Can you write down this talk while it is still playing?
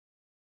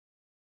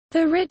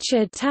The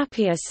Richard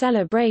Tapia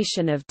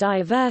Celebration of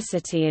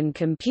Diversity in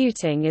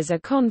Computing is a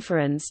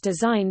conference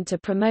designed to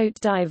promote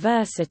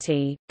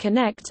diversity,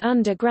 connect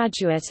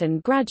undergraduate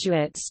and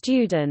graduate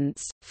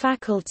students,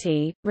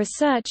 faculty,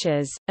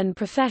 researchers, and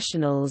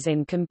professionals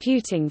in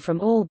computing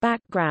from all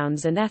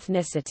backgrounds and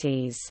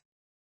ethnicities.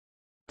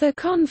 The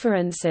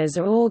conferences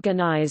are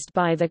organized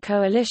by the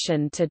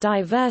Coalition to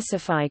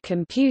Diversify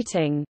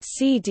Computing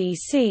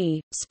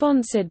 (CDC),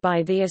 sponsored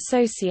by the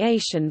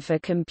Association for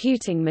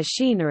Computing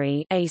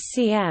Machinery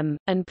 (ACM),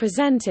 and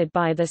presented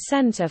by the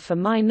Center for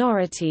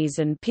Minorities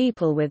and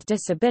People with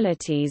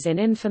Disabilities in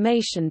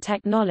Information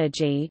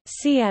Technology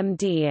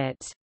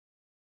 (CMDIT).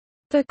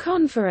 The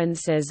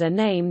conferences are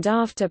named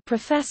after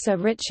Professor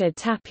Richard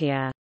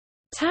Tapia.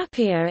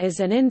 Tapia is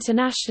an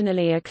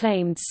internationally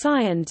acclaimed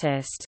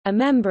scientist, a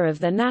member of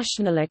the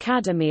National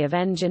Academy of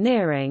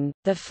Engineering,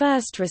 the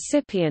first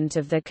recipient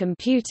of the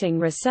Computing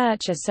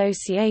Research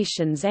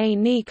Association's A.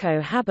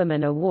 Nico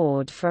Haberman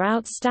Award for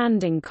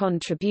outstanding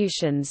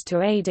contributions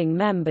to aiding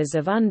members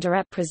of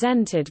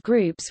underrepresented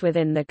groups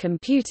within the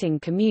computing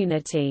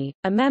community,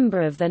 a member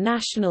of the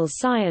National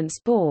Science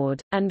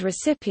Board, and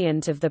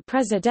recipient of the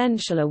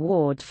Presidential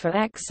Award for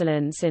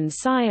Excellence in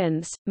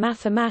Science,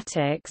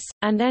 Mathematics,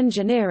 and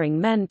Engineering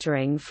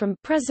mentoring from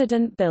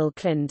President Bill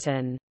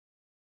Clinton.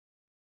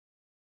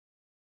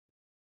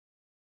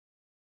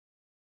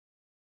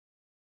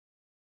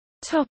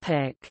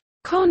 Topic: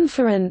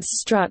 Conference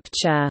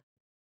structure.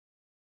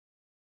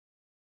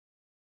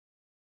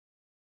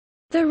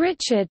 The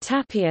Richard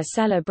Tapia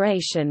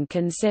Celebration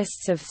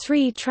consists of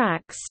 3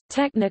 tracks: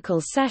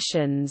 technical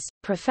sessions,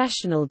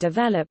 professional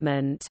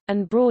development,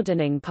 and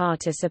broadening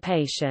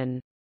participation.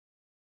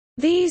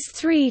 These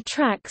 3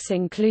 tracks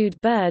include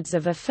Birds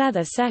of a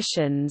Feather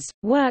sessions,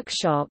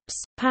 workshops,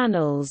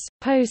 panels,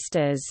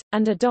 posters,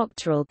 and a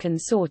doctoral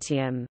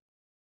consortium.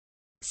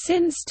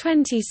 Since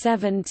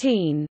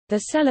 2017, the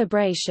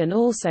celebration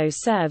also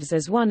serves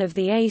as one of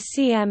the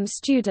ACM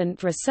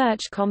student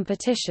research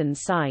competition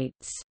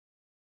sites.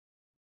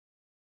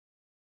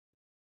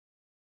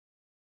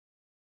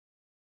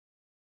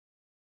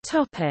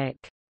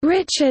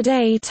 Richard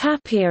A.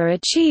 Tapia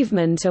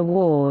Achievement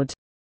Award.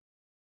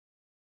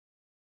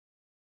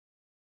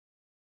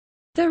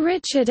 The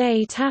Richard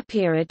A.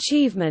 Tapia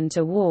Achievement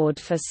Award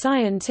for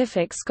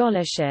Scientific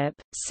Scholarship,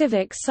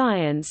 Civic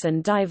Science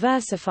and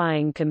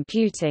Diversifying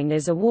Computing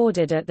is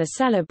awarded at the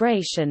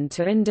celebration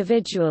to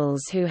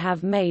individuals who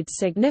have made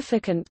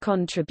significant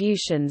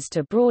contributions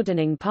to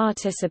broadening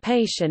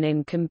participation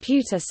in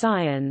computer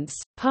science.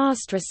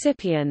 Past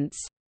recipients: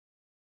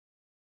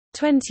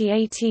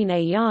 2018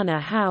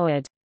 Ayana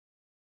Howard,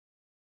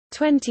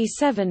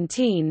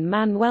 2017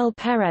 Manuel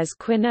Perez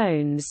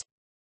Quinones,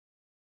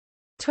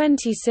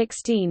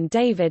 2016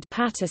 David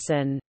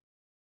Patterson,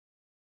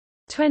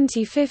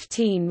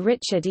 2015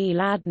 Richard E.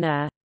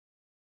 Ladner,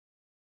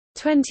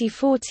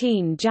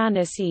 2014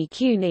 Janice E.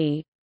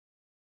 Cuny,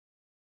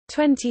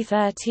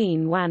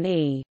 2013 Wan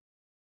E.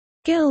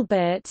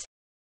 Gilbert,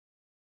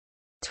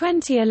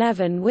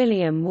 2011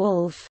 William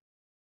Wolfe,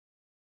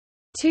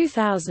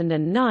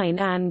 2009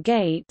 Ann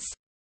Gates,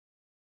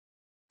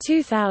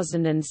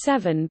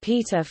 2007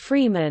 Peter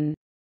Freeman,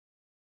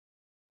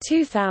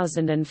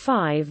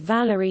 2005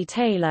 Valerie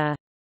Taylor,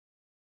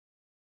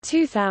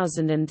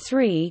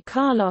 2003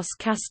 Carlos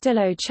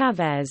Castillo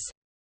Chavez,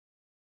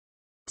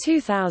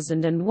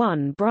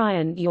 2001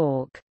 Bryant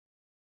York.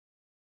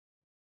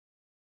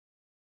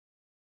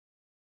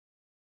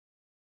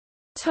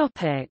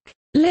 Topic: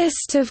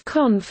 List of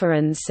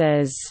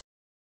conferences.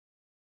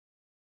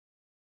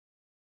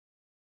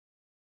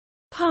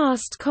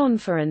 Past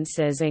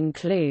conferences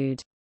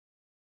include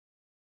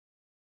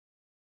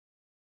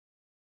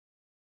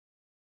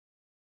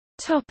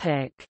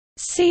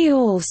See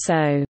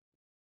also: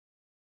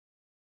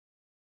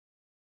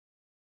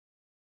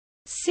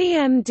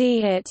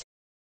 CMDIT,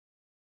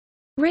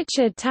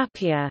 Richard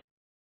Tapia,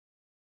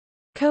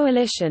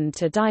 Coalition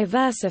to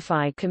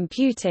Diversify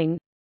Computing,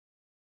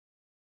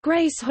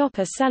 Grace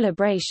Hopper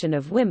Celebration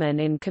of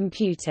Women in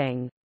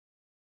Computing.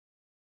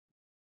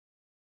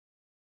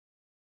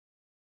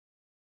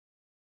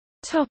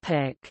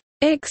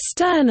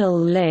 External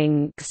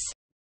links: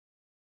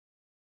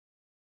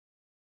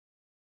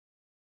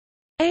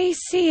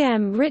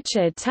 ACM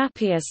Richard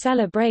Tapia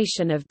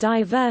Celebration of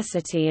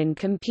Diversity in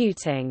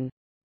Computing